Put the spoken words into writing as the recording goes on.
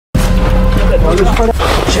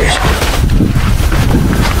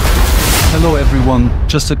Hello everyone,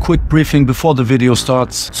 just a quick briefing before the video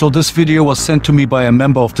starts. So this video was sent to me by a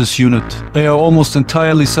member of this unit. They are almost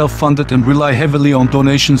entirely self-funded and rely heavily on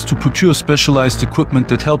donations to procure specialized equipment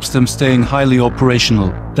that helps them staying highly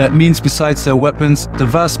operational. That means besides their weapons, the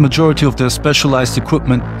vast majority of their specialized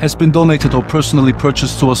equipment has been donated or personally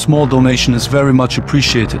purchased, so a small donation is very much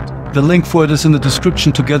appreciated. The link for it is in the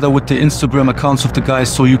description together with the Instagram accounts of the guys,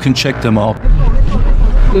 so you can check them out.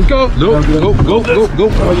 Let's go. Go, go, go, go, go.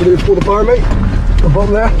 Are you going to pull the fire, mate? The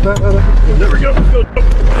bottom there. There we go.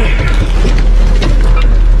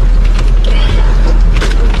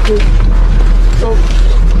 Go.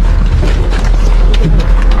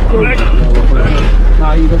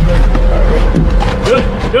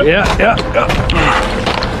 Good. Yeah, yeah, yeah.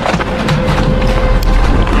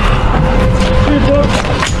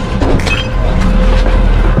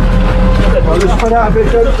 Just spread out a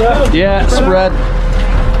bit, Joe. Yeah, spread.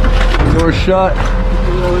 Door shut.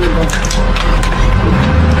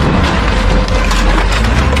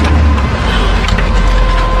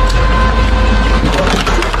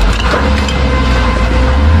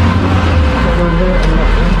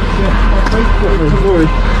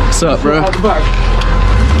 What's up, bro?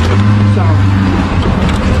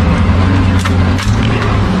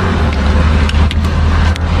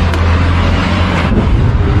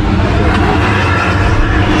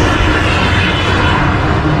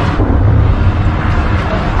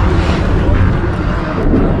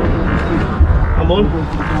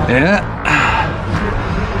 Yeah.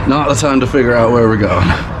 Not the time to figure out where we're going.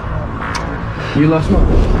 You last night?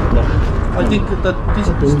 No. I think that this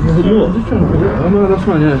is I'm just trying to figure it out. Oh no, that's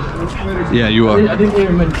fine, yeah. Yeah, you are. I didn't hear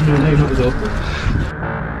him mention your name, that was all.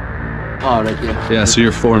 oh right, yeah. Yeah, so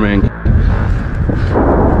you're forming. I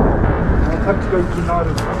have to go to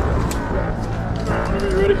Nada. Are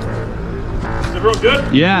you ready? Is everyone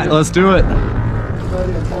good? Yeah, let's do it.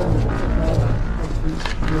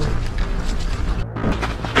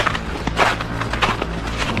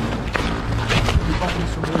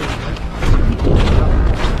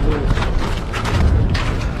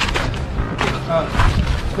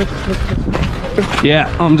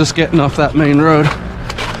 Yeah, I'm just getting off that main road.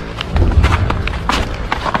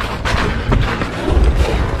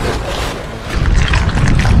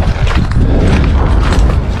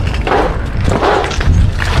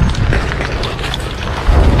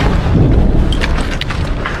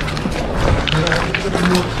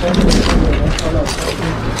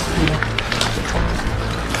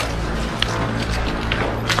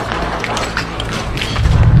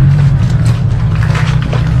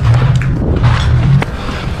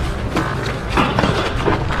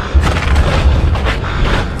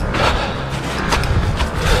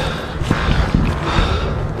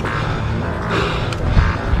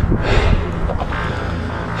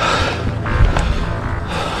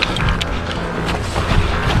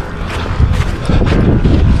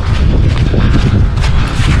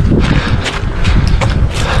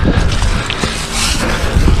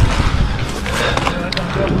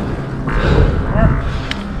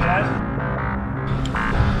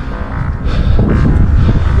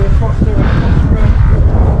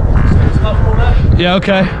 Yeah,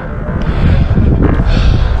 okay.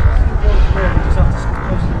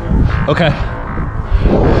 Okay.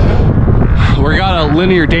 We got a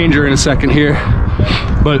linear danger in a second here,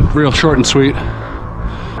 but real short and sweet.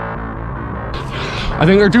 I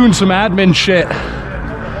think they're doing some admin shit.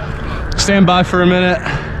 Stand by for a minute.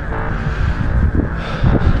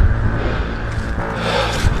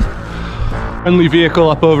 Friendly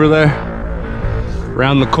vehicle up over there.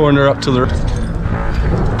 Around the corner up to the...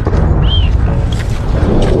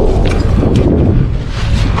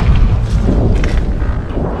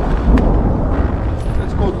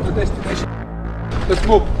 Let's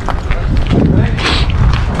move.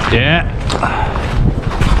 Yeah.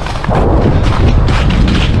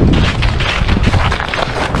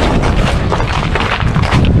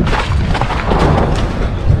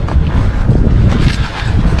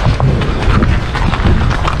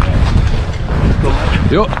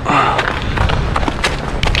 Yo.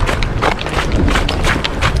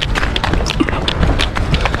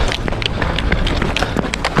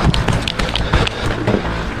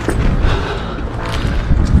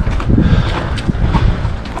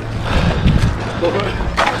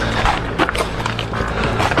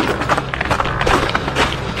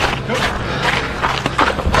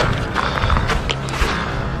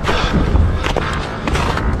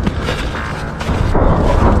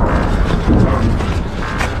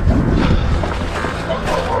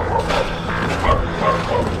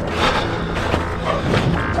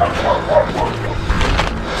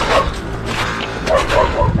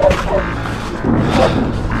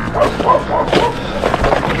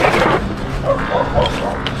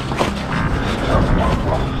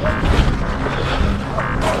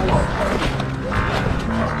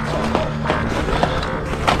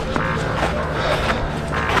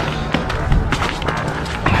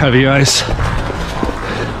 Heavy ice.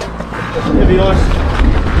 Heavy ice.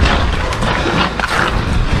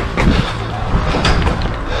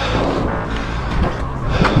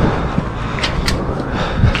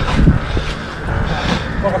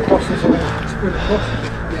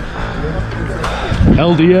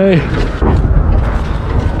 LDA.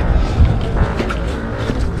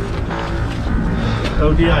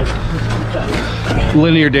 LDA.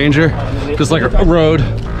 Linear danger. Just like a road.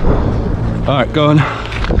 All right, going.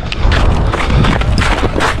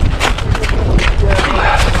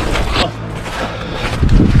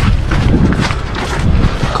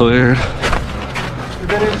 Cleared.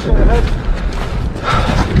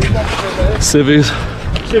 Civvies.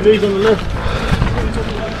 Civvies on the left.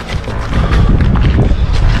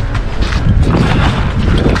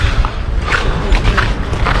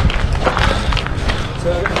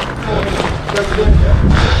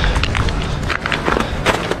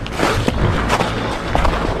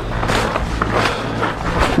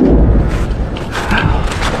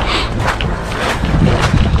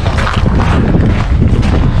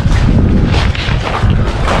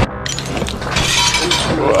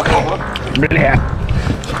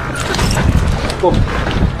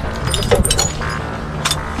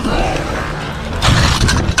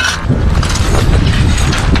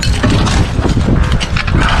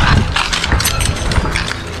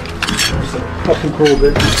 Fucking cool,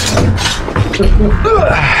 bitch.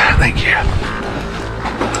 Thank you.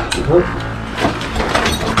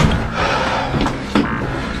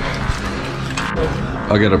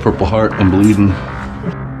 I got a purple heart. I'm bleeding.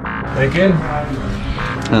 Again?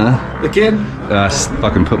 Huh? Again? I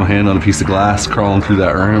fucking put my hand on a piece of glass crawling through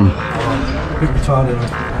that room. Big retarded.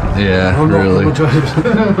 Yeah, really.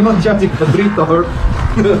 I'm not judging for breathe the hurt.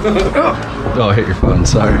 Oh, I hit your phone.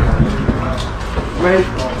 Sorry. Mate,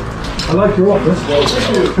 I like your office.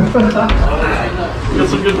 Got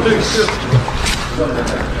some good things.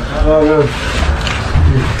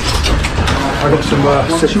 I got some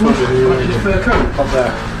six up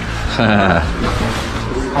there.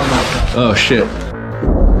 Oh shit.